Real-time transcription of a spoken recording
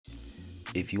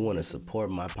If you want to support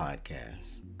my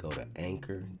podcast, go to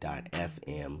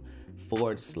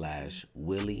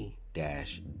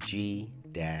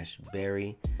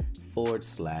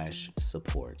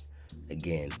anchor.fm/Willie-G-Berry/support.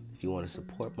 Again, if you want to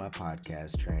support my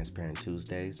podcast, Transparent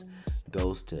Tuesdays,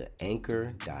 goes to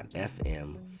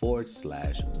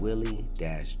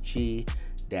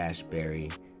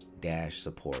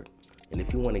anchor.fm/Willie-G-Berry-support. And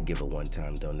if you want to give a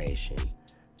one-time donation,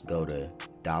 go to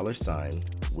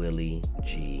 $Willie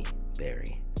G.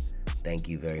 Berry. Thank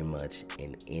you very much,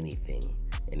 and anything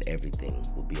and everything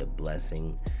will be a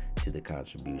blessing to the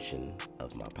contribution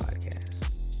of my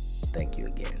podcast. Thank you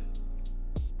again.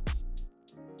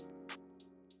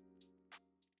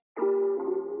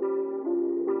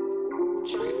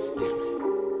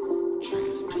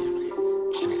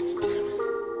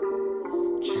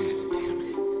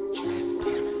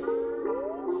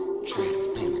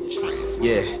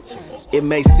 Yeah, it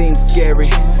may seem scary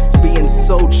being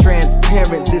so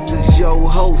transparent. This is your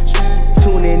host,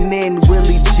 tuning in,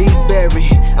 Willie G. Berry.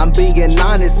 I'm being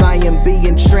honest, I am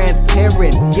being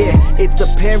transparent. Yeah, it's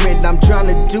apparent I'm trying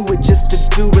to do it just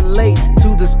to relate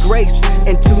to this grace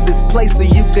and to this place, so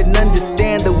you can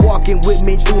understand the walking with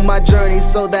me through my journey,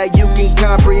 so that you can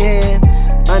comprehend.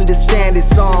 Understand it's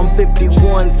Psalm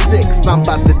 51:6. I'm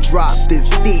about to drop this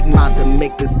seat, I'm about to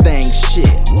make this thing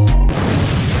shift.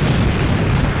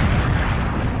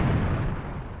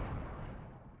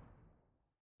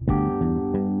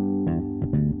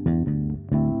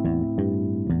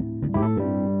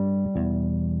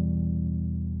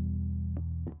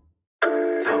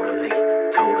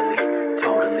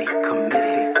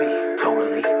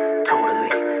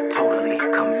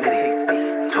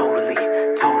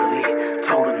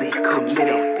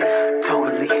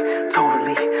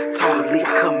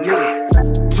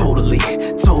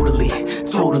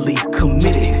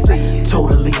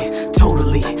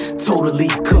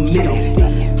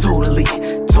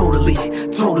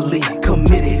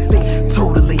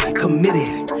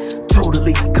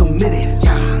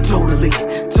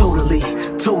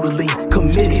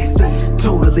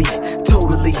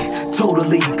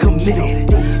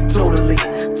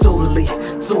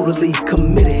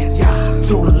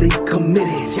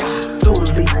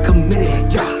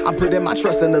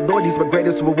 Trust in the Lord, He's my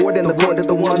greatest reward, and the Lord is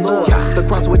the one love. The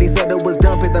cross, what He said it was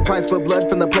done, paid the price for blood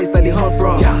from the place that He hung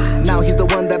from. Now He's the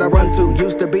one that I run to,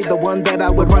 used to be the one that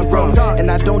I would run from. And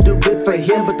I don't do good for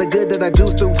Him, but the good that I do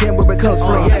through Him, where it comes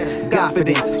from.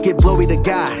 Confidence, give glory to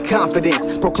God,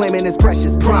 confidence, proclaiming His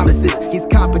precious promises. He's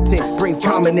competent, brings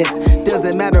prominence,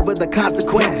 doesn't matter what the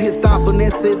consequence. His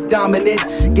thoughtfulness is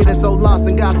dominant, getting so lost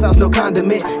in God's house, no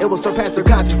condiment, it will surpass your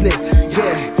consciousness.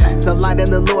 Yeah, delight in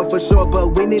the Lord for sure, but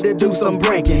we need to do some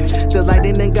breaking.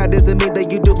 Delighting in God doesn't mean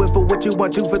that you do it for what you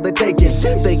want to for the taking.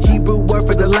 The Hebrew word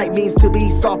for delight means to be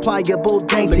soft, pliable,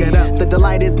 dainty. The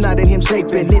delight is not in Him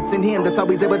shaping, it's in Him, that's how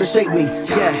He's able to shape me.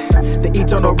 Yeah, the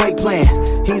eternal rate plan,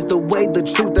 He's the way, the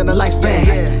truth, and the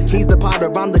lifespan. He's the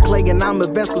potter, I'm the clay, and I'm a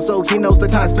vessel, so He knows the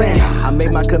time span. I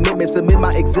made my commitment, submit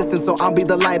my existence, so I'll be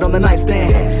the light on the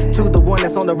nightstand. To the one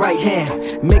that's on the right hand,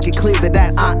 make it clear that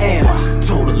I am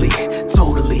totally committed.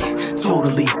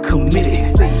 Totally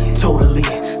committed. Totally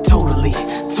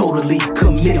committed. Totally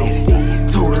committed.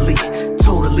 Totally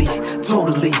committed.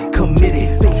 Totally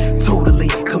committed. Totally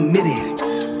committed.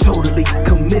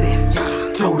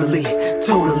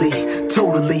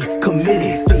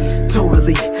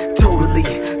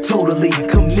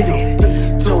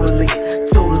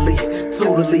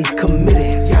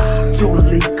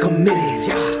 Totally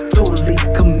committed. Totally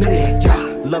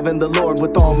committed. Loving the Lord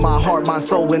with all my heart, my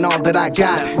soul, and all that I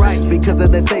got. Right, because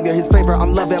of the Savior, His favor,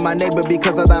 I'm loving my neighbor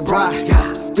because of that bride.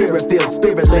 Spirit-filled,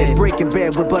 spirit-led, breaking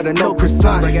bread with butter, no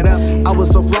croissant. Bring it up. I was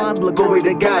so fly, glory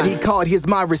to God, He called, here's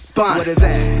my response. What is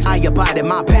that? I abide in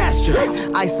my pasture,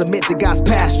 I submit to God's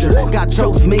pasture. God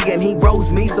chose me and He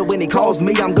rose me, so when He calls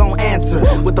me, I'm gon' answer.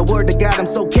 With the word of God, I'm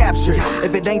so captured.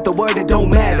 If it ain't the word, it don't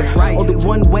matter. Only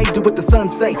one way, do what the Son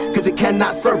say, cause it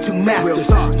cannot serve two masters.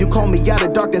 You call me out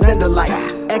of darkness and the light.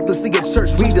 Ecclesia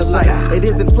Church, we delight. It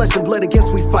isn't flesh and blood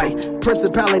against we fight.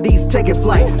 Principalities taking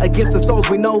flight. Against the souls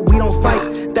we know we don't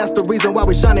fight. That's the reason why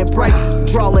we're shining bright.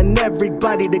 Drawing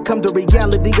everybody to come to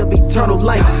reality of eternal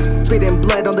life. Spitting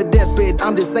blood on the deathbed,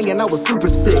 I'm just saying I was super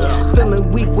sick. Feeling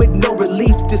weak with no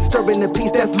relief, disturbing the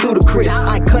peace, that's ludicrous.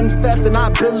 I confess and I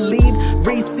believe,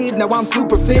 receive, now I'm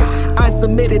super fit. I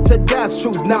submitted to God's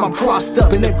truth, now I'm crossed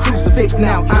up in a crucifix.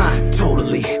 Now I'm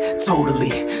totally committed.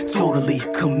 Totally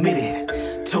committed.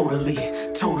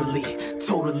 Totally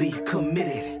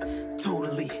committed.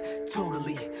 Totally committed.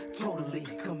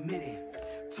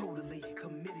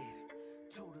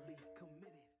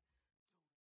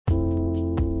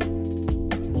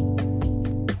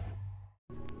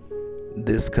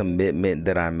 This commitment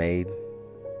that I made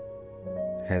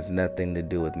has nothing to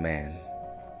do with man.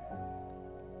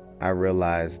 I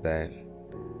realized that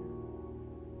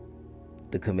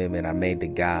the commitment I made to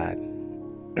God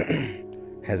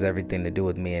has everything to do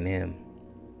with me and Him.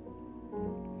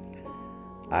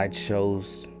 I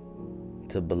chose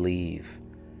to believe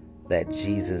that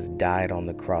Jesus died on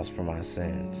the cross for my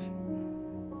sins,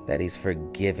 that He's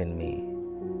forgiven me,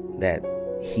 that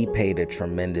He paid a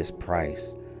tremendous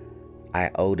price. I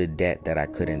owed a debt that I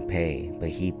couldn't pay, but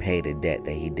He paid a debt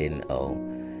that He didn't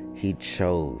owe. He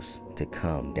chose to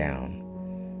come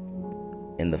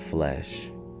down in the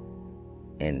flesh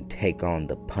and take on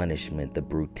the punishment, the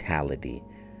brutality,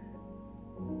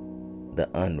 the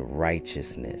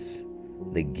unrighteousness,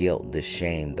 the guilt, the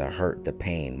shame, the hurt, the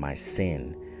pain, my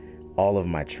sin, all of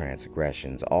my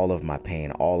transgressions, all of my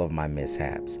pain, all of my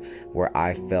mishaps. Where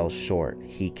I fell short,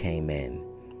 He came in,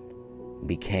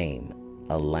 became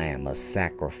a lamb, a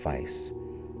sacrifice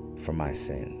for my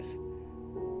sins.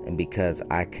 And because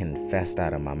I confessed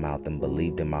out of my mouth and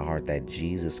believed in my heart that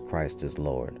Jesus Christ is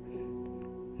Lord,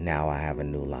 now I have a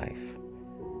new life.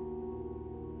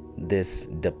 This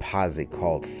deposit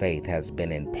called faith has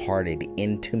been imparted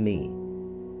into me.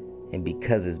 And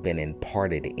because it's been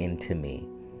imparted into me,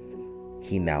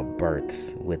 He now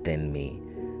births within me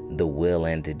the will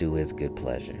and to do His good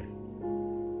pleasure.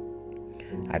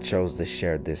 I chose to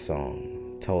share this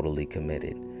song, Totally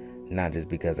Committed, not just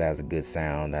because it has a good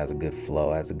sound, has a good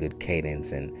flow, has a good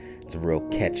cadence, and it's real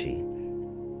catchy,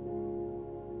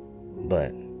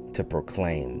 but to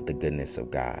proclaim the goodness of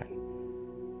God.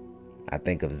 I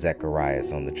think of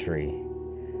Zacharias on the tree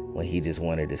when he just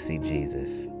wanted to see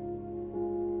Jesus.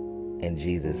 And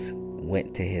Jesus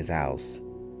went to his house.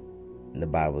 And the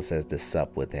Bible says to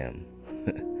sup with Him,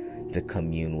 to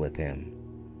commune with Him,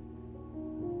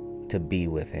 to be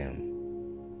with Him.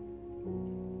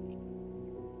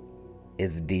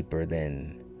 It's deeper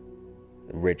than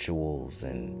rituals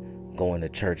and going to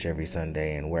church every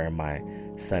Sunday and wearing my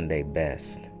Sunday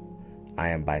best. I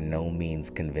am by no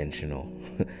means conventional.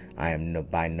 I am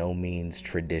by no means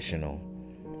traditional.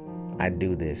 I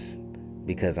do this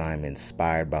because I am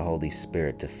inspired by Holy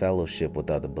Spirit to fellowship with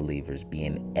other believers,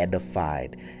 being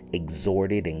edified,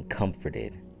 exhorted, and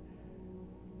comforted.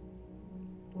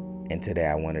 And today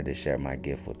I wanted to share my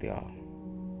gift with y'all.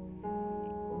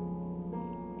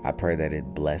 I pray that it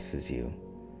blesses you,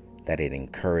 that it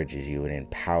encourages you, and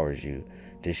empowers you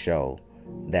to show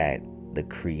that the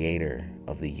Creator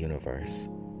of the universe,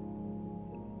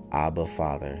 Abba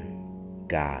Father,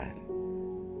 God,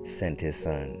 sent His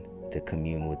Son to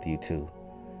commune with you too,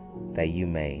 that you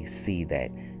may see that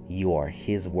you are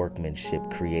His workmanship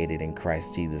created in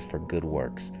Christ Jesus for good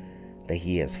works, that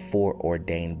He has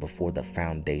foreordained before the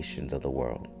foundations of the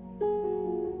world.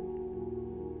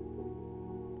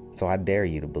 So I dare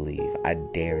you to believe. I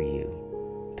dare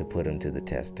you to put Him to the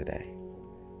test today.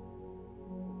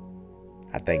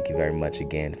 I thank you very much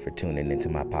again for tuning into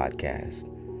my podcast.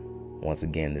 Once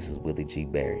again, this is Willie G.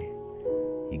 Berry.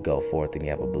 You go forth and you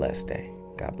have a blessed day.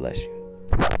 God bless you.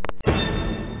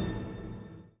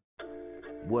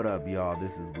 What up, y'all?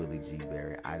 This is Willie G.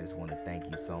 Berry. I just want to thank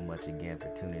you so much again for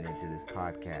tuning into this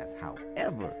podcast.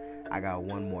 However, I got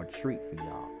one more treat for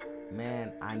y'all.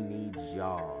 Man, I need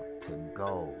y'all to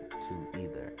go to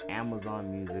either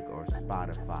Amazon Music or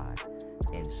Spotify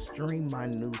and stream my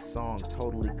new song,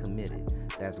 Totally Committed.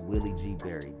 That's Willie G.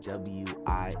 Berry, WILLIE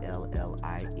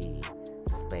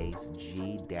space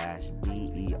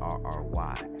G-BERRY.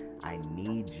 I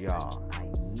need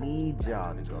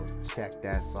y'all to go check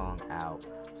that song out.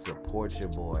 Support your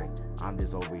boy. I'm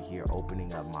just over here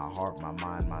opening up my heart, my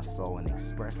mind, my soul, and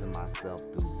expressing myself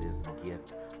through this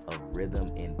gift of rhythm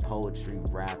in poetry,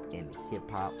 rap, and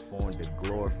hip-hop form to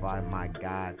glorify my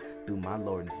God through my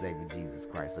Lord and Savior Jesus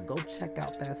Christ. So go check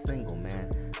out that single, man.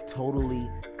 Totally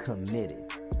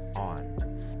Committed on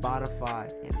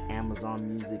Spotify and Amazon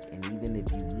Music. And even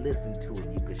if you listen to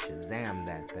it, you could Shazam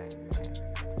that thing, man.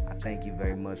 I thank you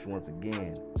very much once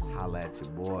again. Holla at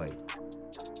your boy.